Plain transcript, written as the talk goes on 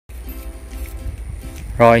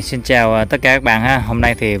Rồi, xin chào tất cả các bạn ha. Hôm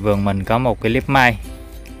nay thì vườn mình có một cái clip mai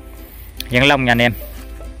nhãn lông nha anh em.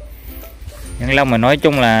 Nhãn lông mà nói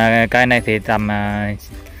chung là cây này thì tầm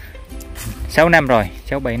 6 năm rồi,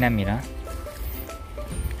 6-7 năm gì đó.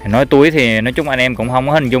 Nói túi thì nói chung anh em cũng không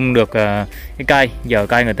có hình dung được cái cây. Giờ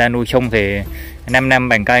cây người ta nuôi sung thì 5 năm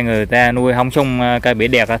bằng cây người ta nuôi không sung cây bị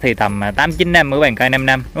đẹp thì tầm 8-9 năm mới bằng cây 5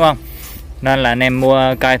 năm, đúng không? Nên là anh em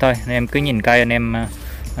mua cây thôi, anh em cứ nhìn cây anh em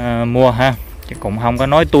mua ha. Chứ cũng không có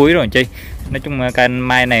nói túi rồi chi. Nói chung cây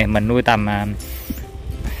mai này mình nuôi tầm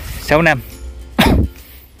 6 năm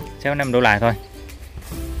 6 năm đổ lại thôi,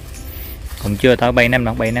 cũng chưa tới 7 năm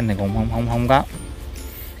đâu, 7 năm thì cũng không có.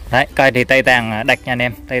 Đấy, cây thì tây tàn đặt nha anh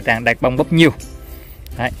em, tây tàn đặt bông búp nhiều.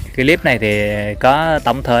 Đấy, cái clip này thì có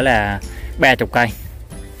tổng thể là 30 cây,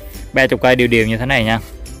 30 cây đều như thế này nha.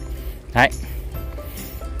 Đấy,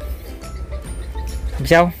 không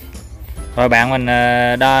sao. Rồi bạn mình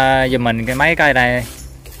đo giùm mình cái mấy cây này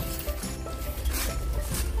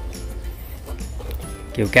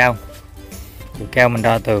chiều cao mình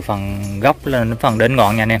đo từ phần gốc lên đến phần đến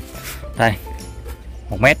ngọn nha anh em. Đây,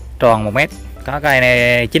 1 mét, tròn 1 mét. Có cây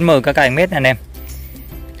này 90, có cây 1 mét anh em.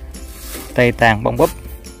 Tây tàn bông búp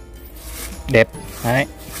đẹp. Đấy,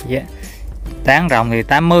 yeah. Tán rộng thì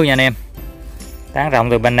 80 nha anh em. Tán rộng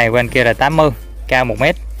từ bên này qua bên kia là 80, cao 1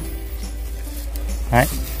 mét. Đấy,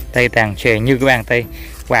 tây tàn xòe như cái bàn tay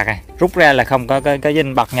quạt này, rút ra là không có cái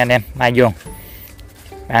dinh bật nha anh em. Mai vuông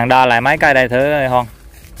bạn đo lại mấy cây đây thử Hon.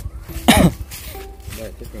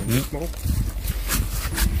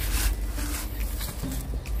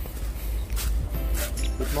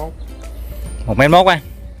 1m1 á,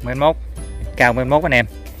 1m1, cao 1m1 anh em.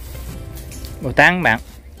 Bộ tán bạn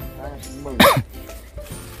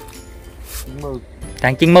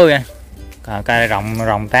tán 90 à. Cây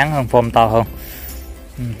rộng tán hơn, phôm to hơn.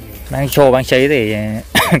 Bán show bán sĩ thì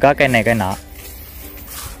có cây này cây nọ.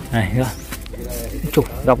 Này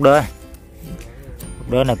gốc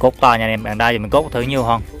đứa là cốt to nha anh em. Bạn đo thì mình cốt thử nhiêu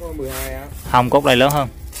không? Không, cốt đây lớn hơn.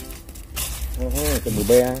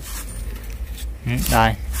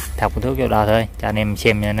 Đây, thọc cái thước vô đo thôi cho anh em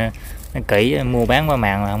xem cho nó kỹ. Mua bán qua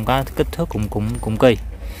mạng mà không có kích thước cũng kỳ.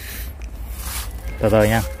 Từ từ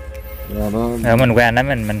nha. Rồi mình qua đó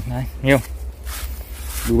mình nhiêu?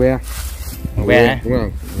 10 be. Đúng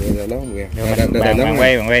rồi. Bạn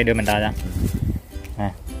quay đưa mình đo ra. Nè.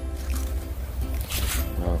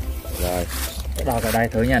 Rồi. Đo vào đây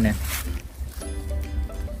thử nha anh em.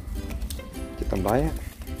 Chứ tầm đấy á.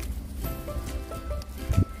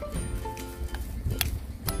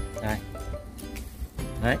 Đây.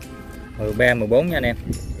 Đấy. 13 14 nha anh em.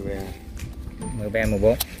 13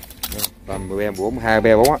 14. Tầm 13 14, 2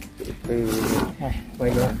 be 4 á.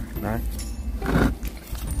 Quay luôn. Đấy.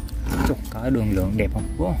 Có đường lượng đẹp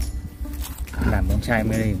không? Wow. Làm bonsai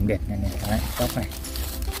mới đi cũng đẹp nha anh em. Đấy, góc này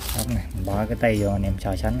mình bỏ cái tay vô anh em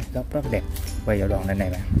so sánh, góc rất đẹp. Quay vào đoạn này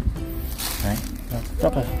bạn. Đấy,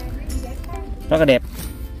 rất là đẹp.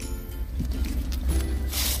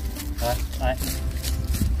 Rồi, đây.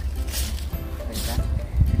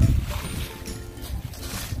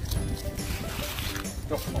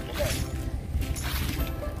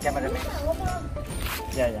 Camera bên.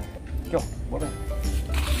 Dạ. Chúc, bố bên.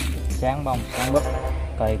 Sáng bông, sáng búp.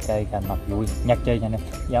 Cây cành mọc vui, nhặt chơi nha anh em.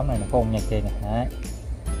 Giống này là con nhặt chơi nè. Đấy.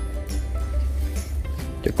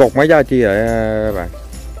 Chứ cột mấy giá chi vậy bạn?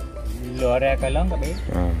 Lựa ra cây lớn cây bé.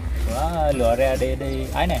 Lựa ra đi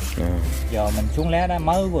ấy nè. Giờ mình xuống lá đó,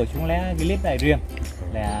 mới vừa xuống lá cái clip này riêng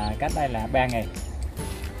là cách đây là 3 ngày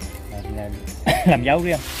là làm dấu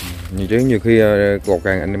riêng. Nhiều khi cột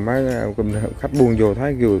càng anh em mới khách buôn vô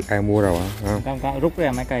thấy kêu ai mua rồi hả? Không có rút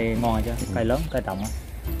ra mấy cây ngon chứ, cây lớn cây trọng á.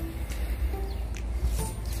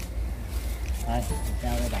 Đây,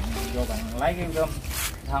 trao cho bạn vô bạn lấy cái gom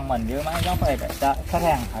thân mình với mấy góc này để cho khách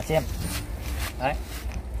hàng họ xem. Đấy.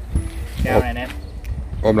 Trao này nè.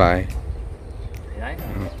 Ôm lại. Đấy.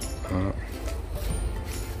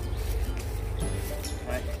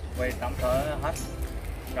 Đây, quay tổng thể hết.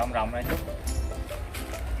 Rộng ra chút.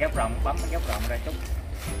 Góc rộng, bấm góc rộng ra chút.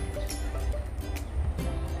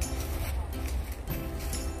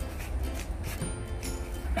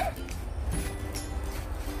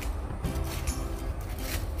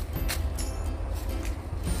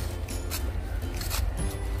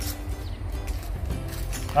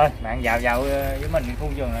 Thôi bạn vào với mình khu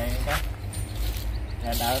vườn này đó.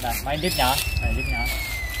 Đợi mấy đít nhỏ, này đít nhỏ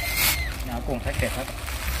cùng phát đẹp hết.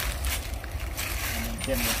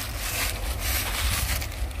 Trên rồi.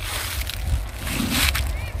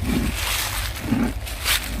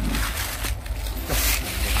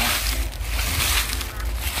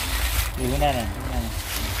 Cái này nè,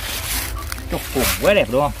 chốt cuồng quá đẹp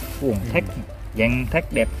đúng không? Cuồng thét. dạng thắt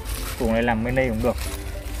đẹp, cuộn lại làm mini cũng được.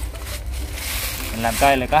 Mình làm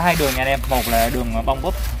cây là có hai đường nha anh em, một là đường bông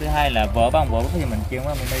búp, thứ hai là vỡ bông vỡ búp thì mình kêu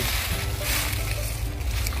nó mini.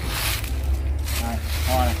 Đây,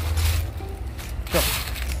 hoa này.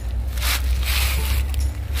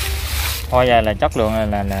 Hoa dài là chất lượng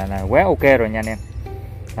là quá ok rồi nha anh em.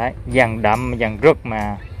 Đấy, vàng đậm vàng rực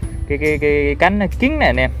mà cái cánh nó kín này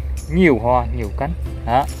anh em, nhiều hoa nhiều cánh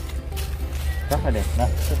đó, rất là đẹp đó.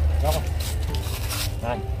 Góc này.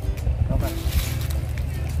 Đây, góc này.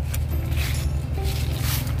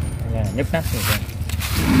 Đây là nhấp nắp rồi.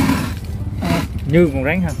 Như con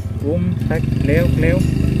rắn ha, uống sách léo léo.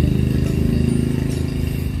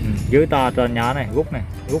 Dưới to trên nhỏ này, gút này,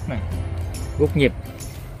 gút nhịp.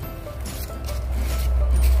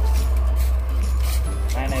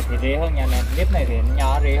 Đây này thì rỉ hơn nha anh em, clip này thì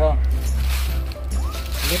nhỏ rỉ hơn,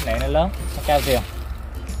 clip này nó lớn, nó cao tiền.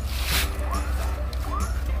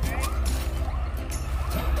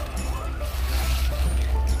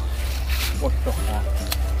 Ôi trời ơi.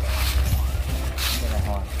 Đây là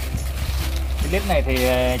hoa. Clip này thì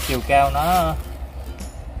chiều cao nó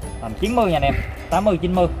tầm 90 nha anh em, 80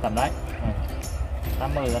 90 tầm đấy.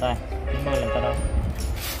 80 ở đây, 90 là tới đâu.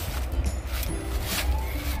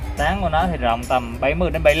 Tán của nó thì rộng tầm 70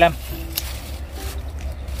 đến 75.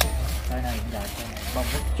 Đây này dài bông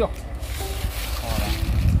rất chốt.